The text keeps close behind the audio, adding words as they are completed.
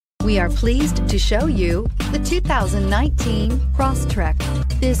We are pleased to show you the 2019 Crosstrek.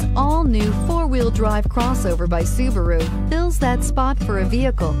 This all-new four-wheel drive crossover by Subaru fills that spot for a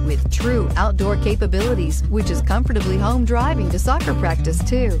vehicle with true outdoor capabilities, which is comfortably home driving to soccer practice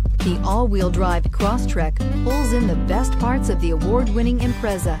too. The all-wheel drive Crosstrek pulls in the best parts of the award-winning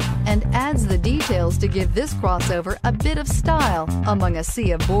Impreza and adds the details to give this crossover a bit of style among a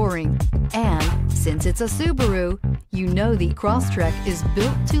sea of boring. And since it's a Subaru, you know the Crosstrek is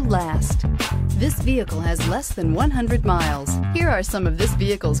built to last. This vehicle has less than 100 miles. Here are some of this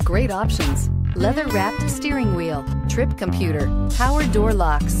vehicle's great options: leather-wrapped steering wheel, trip computer, power door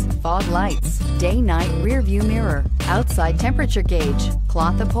locks, fog lights, day-night rear-view mirror, outside temperature gauge,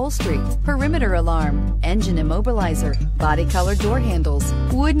 cloth upholstery, perimeter alarm, engine immobilizer, body color door handles.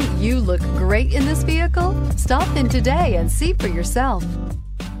 Wouldn't you look great in this vehicle? Stop in today and see for yourself.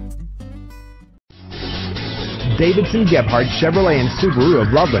 Davidson-Gebhardt Chevrolet and Subaru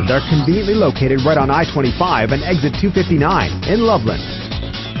of Loveland are conveniently located right on I-25 and exit 259 in Loveland.